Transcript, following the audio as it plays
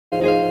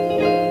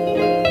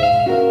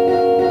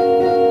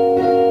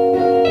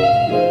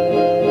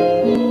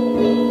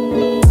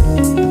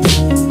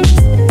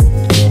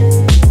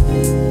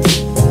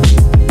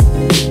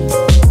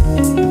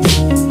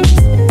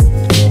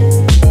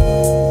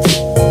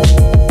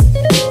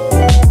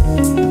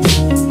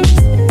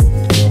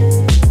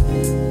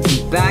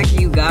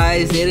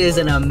is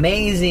an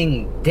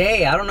amazing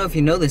day. I don't know if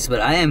you know this, but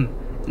I am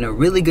in a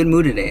really good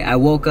mood today. I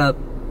woke up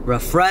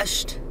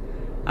refreshed.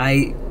 I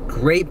ate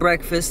great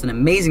breakfast, an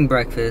amazing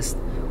breakfast.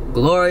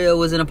 Gloria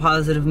was in a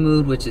positive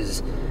mood, which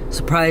is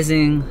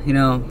surprising, you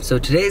know. So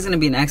today's gonna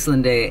be an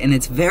excellent day, and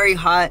it's very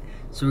hot,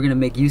 so we're gonna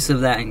make use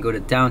of that and go to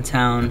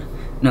downtown.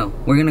 No,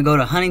 we're gonna go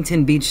to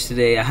Huntington Beach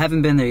today. I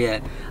haven't been there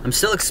yet. I'm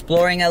still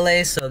exploring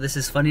LA, so this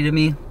is funny to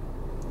me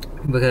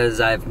because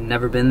I've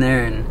never been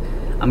there, and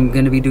I'm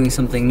gonna be doing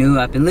something new.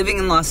 I've been living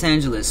in Los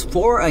Angeles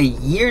for a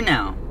year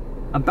now,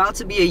 about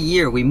to be a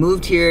year. We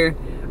moved here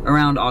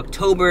around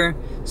October,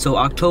 so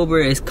October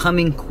is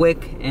coming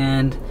quick,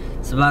 and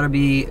it's about to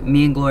be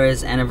me and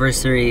Gloria's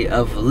anniversary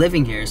of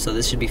living here, so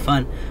this should be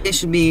fun. It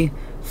should be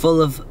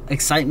full of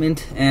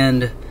excitement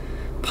and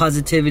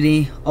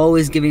positivity,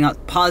 always giving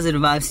out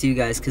positive vibes to you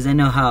guys, because I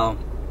know how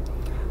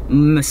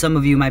some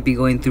of you might be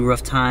going through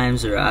rough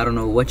times, or I don't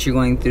know what you're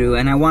going through,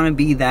 and I want to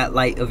be that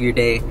light of your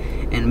day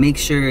and make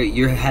sure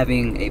you're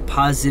having a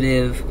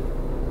positive,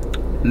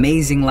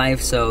 amazing life.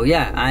 So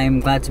yeah,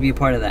 I'm glad to be a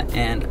part of that,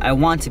 and I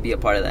want to be a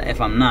part of that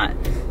if I'm not.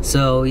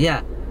 So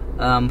yeah,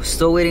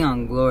 still waiting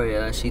on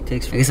Gloria. I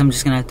guess I'm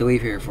just gonna have to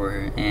wait here for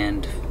her.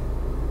 And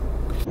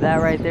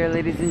that right there,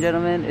 ladies and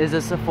gentlemen, is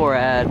a Sephora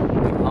ad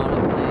on a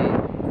plane.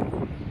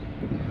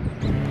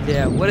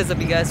 Yeah, what is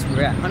up, you guys?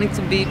 We're at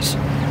Huntington Beach.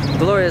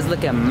 Gloria's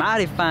looking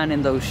mighty fine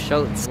in those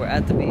shorts. We're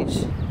at the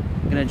beach.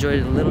 Gonna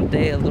enjoy a little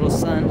day, a little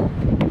sun.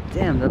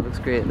 Damn, that looks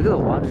great. Look at the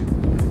water.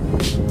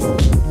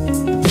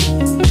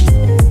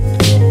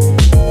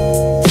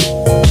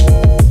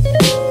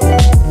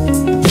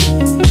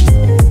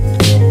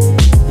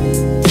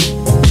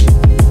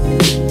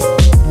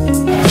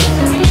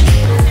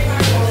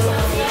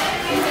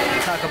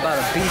 Talk about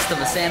a beast of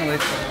a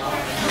sandwich.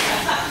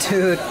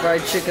 Dude,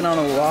 fried chicken on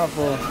a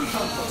waffle.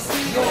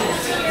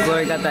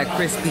 Gloria got that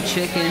crispy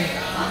chicken.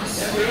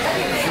 This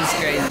is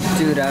crazy.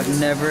 Dude, I've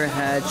never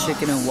had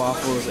chicken and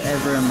waffles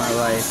ever in my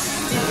life.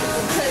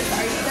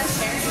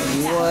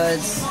 What?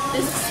 This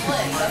is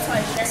split, that's why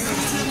I shared it.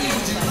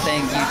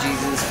 Thank you,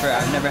 Jesus, for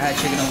I've never had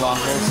chicken and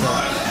waffles. So,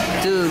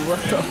 dude,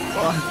 what the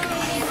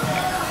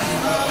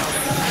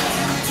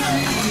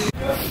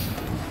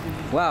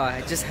fuck? Wow,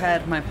 I just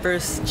had my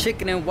first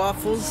chicken and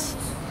waffles.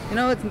 You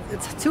know,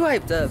 it's too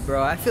hyped up,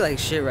 bro. I feel like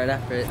shit right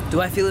after it.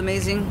 Do I feel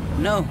amazing?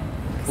 No.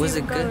 Was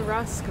it good?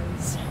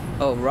 Roscoe's.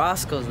 Oh,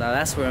 Roscoe's now.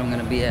 That's where I'm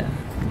gonna be at.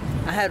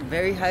 I had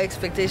very high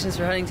expectations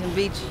for Huntington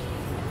Beach.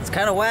 It's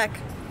kind of whack.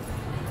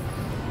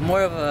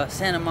 More of a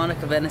Santa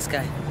Monica, Venice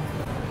guy.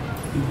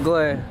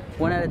 Gloria,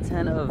 1 out of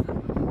 10 of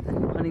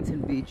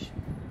Huntington Beach.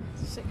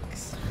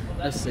 6.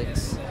 A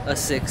 6. A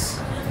 6.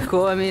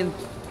 Cool. I mean,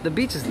 the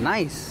beach is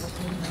nice.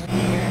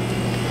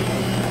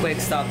 Quick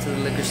stop to the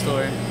liquor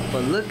store.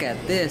 But look at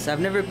this.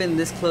 I've never been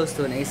this close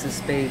to an Ace of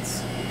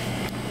Spades.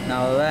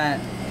 Now that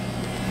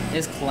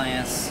is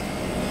class.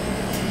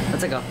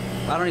 That's like a,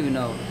 I don't even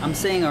know. I'm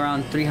saying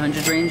around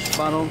 300 range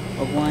bottle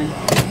of wine.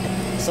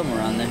 Somewhere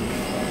around there.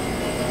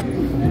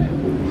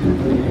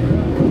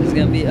 It's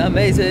gonna be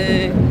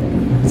amazing.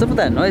 What's up with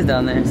that noise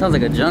down there? It sounds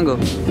like a jungle.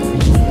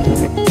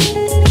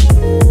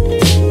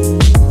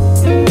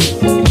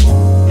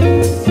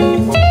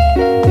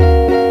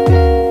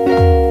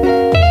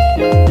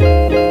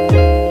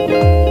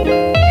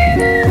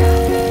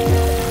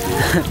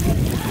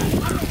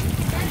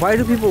 Why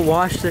do people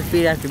wash their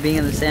feet after being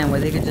in the sand where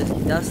they could just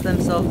dust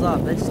themselves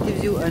off? That just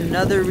gives you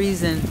another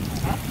reason.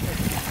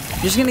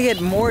 You're just gonna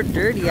get more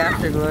dirty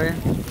after, Gloria.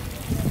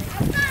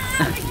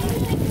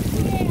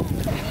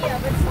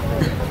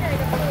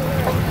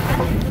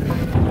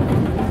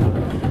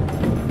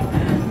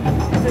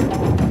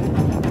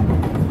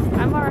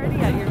 I'm already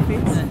at your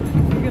face.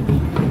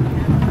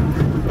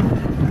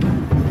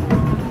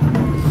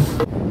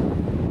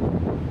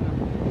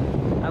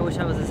 I wish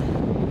I was as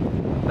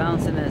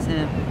bouncing as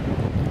him.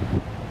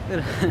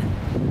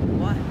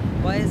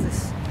 Why is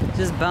this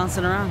just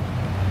bouncing around?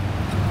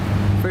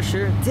 For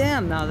sure.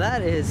 Damn, now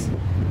that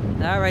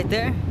right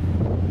there,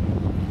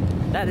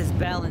 that is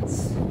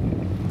balance.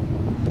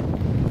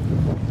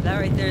 That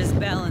right there is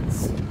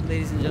balance,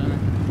 ladies and gentlemen.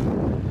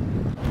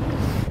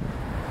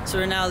 So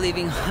we're now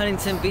leaving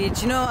Huntington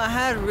Beach. You know, I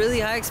had really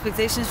high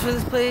expectations for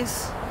this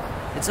place.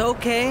 It's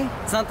okay.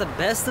 It's not the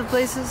best of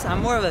places. I'm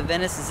more of a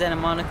Venice and Santa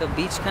Monica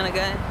beach kind of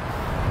guy.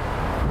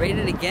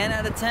 Rated again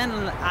out of 10,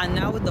 and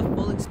now with the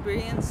full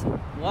experience.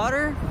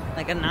 Water,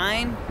 like a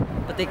 9,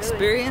 but the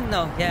experience,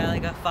 no, yeah,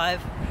 like a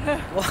 5.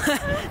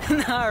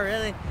 Not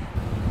really.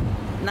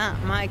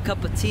 Not my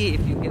cup of tea,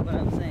 if you get what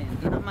I'm saying.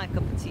 Not my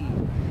cup of tea.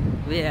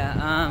 But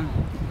yeah,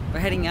 we're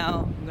heading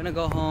out. I'm gonna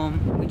go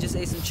home. We just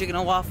ate some chicken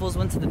and waffles,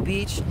 went to the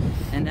beach,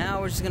 and now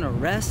we're just gonna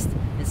rest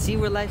and see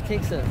where life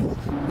takes us.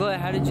 Go ahead,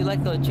 how did you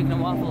like the chicken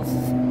and waffles?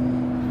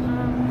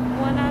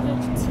 1 out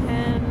of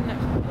 10, a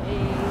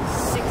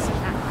 6.5.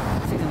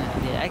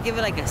 Yeah, I give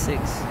it like a 6.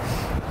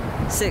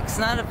 6.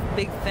 Not a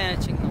big fan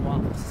of chicken and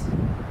waffles.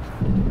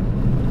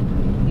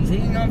 He's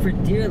hanging on for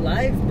dear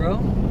life,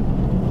 bro.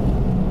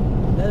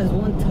 That is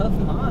one tough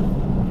moth.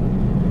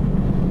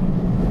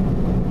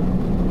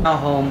 Now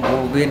home.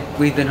 Well,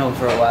 we've been home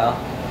for a while.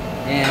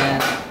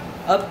 And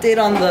update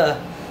on the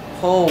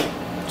whole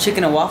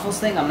chicken and waffles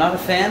thing. I'm not a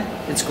fan.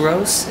 It's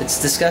gross.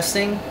 It's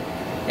disgusting.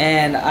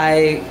 And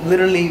I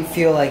literally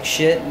feel like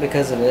shit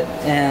because of it.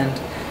 And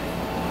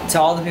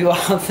to all the people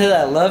out there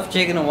that love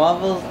chicken and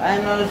waffles, I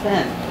am not a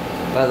fan.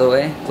 By the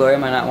way, Gloria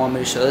might not want me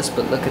to show this,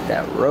 but look at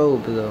that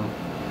robe though.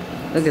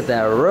 Look at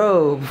that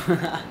robe.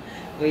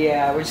 But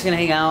yeah, we're just gonna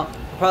hang out.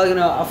 Probably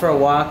gonna go out for a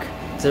walk.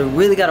 So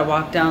really gotta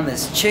walk down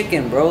this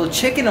chicken, bro.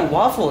 Chicken and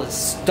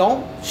waffles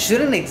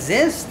shouldn't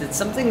exist. It's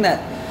something that,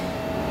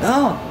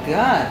 oh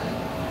God.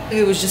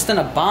 It was just an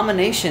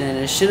abomination and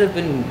it should have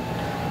been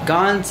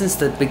gone since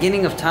the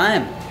beginning of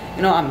time.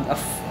 You know,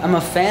 I'm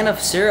a fan of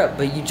syrup,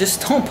 but you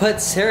just don't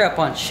put syrup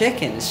on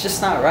chicken. It's just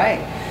not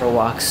right. We'll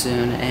walk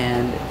soon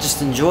and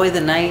just enjoy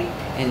the night.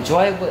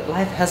 Enjoy what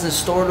life has in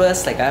store to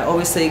us. Like I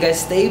always tell you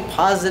guys, stay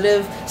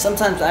positive.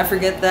 Sometimes I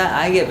forget that.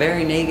 I get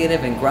very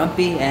negative and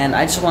grumpy, and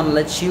I just want to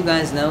let you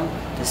guys know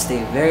to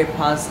stay very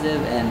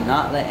positive and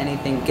not let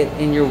anything get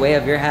in your way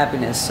of your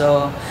happiness.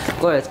 So,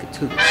 Gloria, let's get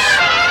to this.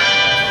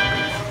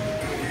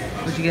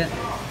 What'd you get?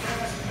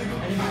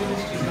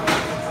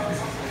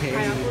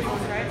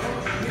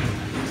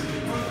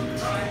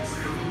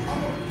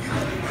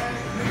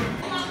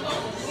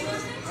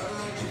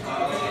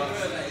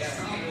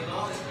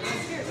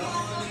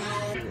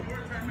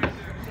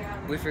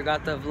 We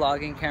forgot the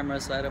vlogging camera,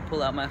 so I had to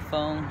pull out my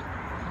phone.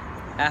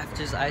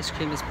 After's ice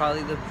cream is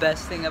probably the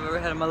best thing I've ever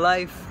had in my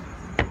life.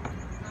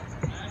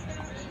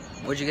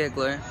 What'd you get,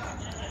 Gloria?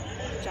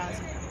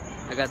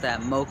 Jasmine. I got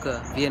that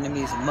mocha,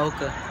 Vietnamese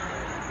mocha.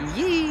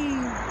 Yee!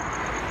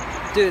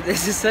 Dude,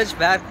 this is such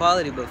bad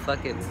quality, but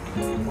fuck it.